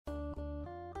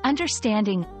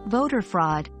Understanding Voter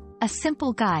Fraud, a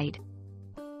simple guide.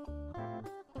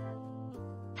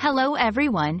 Hello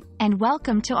everyone, and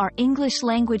welcome to our English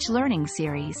language learning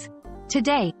series.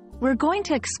 Today, we're going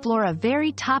to explore a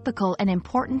very topical and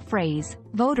important phrase,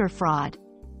 voter fraud.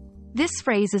 This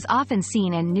phrase is often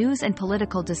seen in news and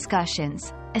political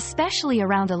discussions, especially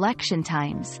around election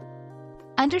times.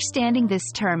 Understanding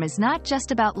this term is not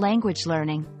just about language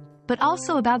learning, but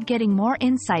also about getting more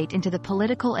insight into the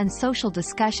political and social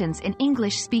discussions in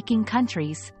English-speaking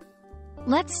countries.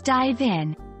 Let's dive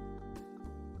in.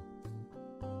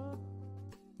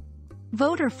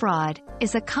 Voter fraud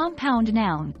is a compound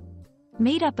noun,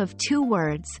 made up of two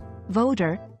words,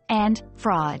 voter and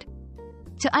fraud.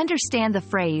 To understand the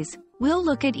phrase, we'll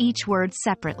look at each word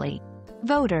separately.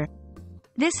 Voter.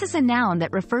 This is a noun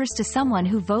that refers to someone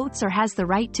who votes or has the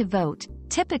right to vote,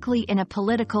 typically in a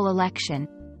political election.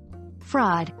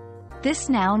 Fraud. This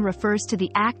noun refers to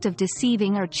the act of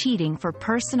deceiving or cheating for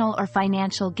personal or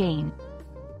financial gain.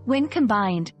 When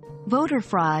combined, voter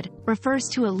fraud refers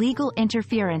to illegal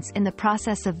interference in the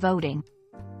process of voting.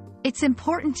 It's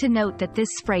important to note that this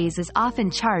phrase is often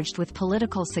charged with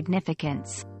political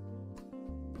significance.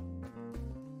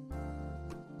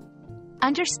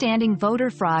 Understanding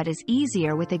voter fraud is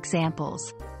easier with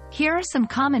examples. Here are some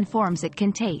common forms it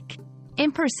can take.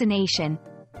 Impersonation,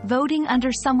 voting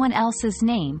under someone else's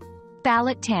name.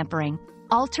 Ballot tampering,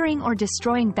 altering or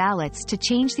destroying ballots to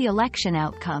change the election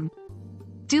outcome.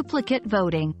 Duplicate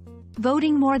voting,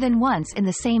 voting more than once in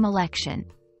the same election.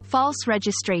 False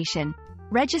registration,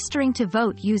 registering to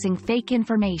vote using fake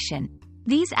information.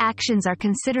 These actions are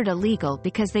considered illegal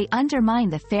because they undermine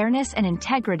the fairness and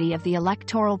integrity of the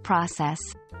electoral process.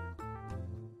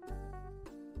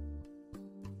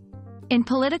 In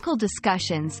political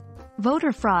discussions,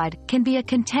 voter fraud can be a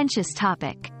contentious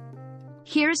topic.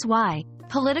 Here's why.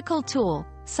 Political tool.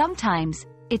 Sometimes,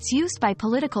 it's used by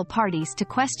political parties to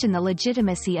question the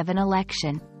legitimacy of an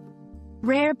election.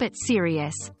 Rare but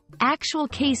serious. Actual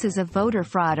cases of voter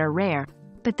fraud are rare,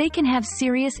 but they can have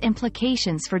serious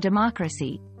implications for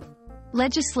democracy.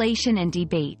 Legislation and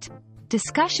debate.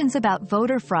 Discussions about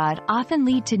voter fraud often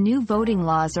lead to new voting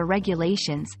laws or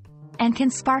regulations, and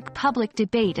can spark public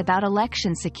debate about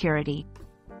election security.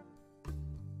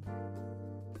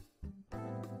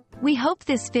 We hope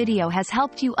this video has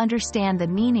helped you understand the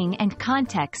meaning and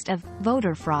context of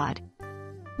voter fraud.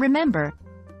 Remember,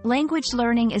 language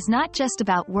learning is not just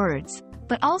about words,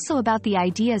 but also about the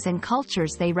ideas and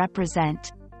cultures they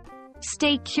represent.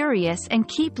 Stay curious and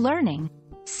keep learning.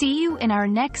 See you in our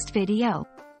next video.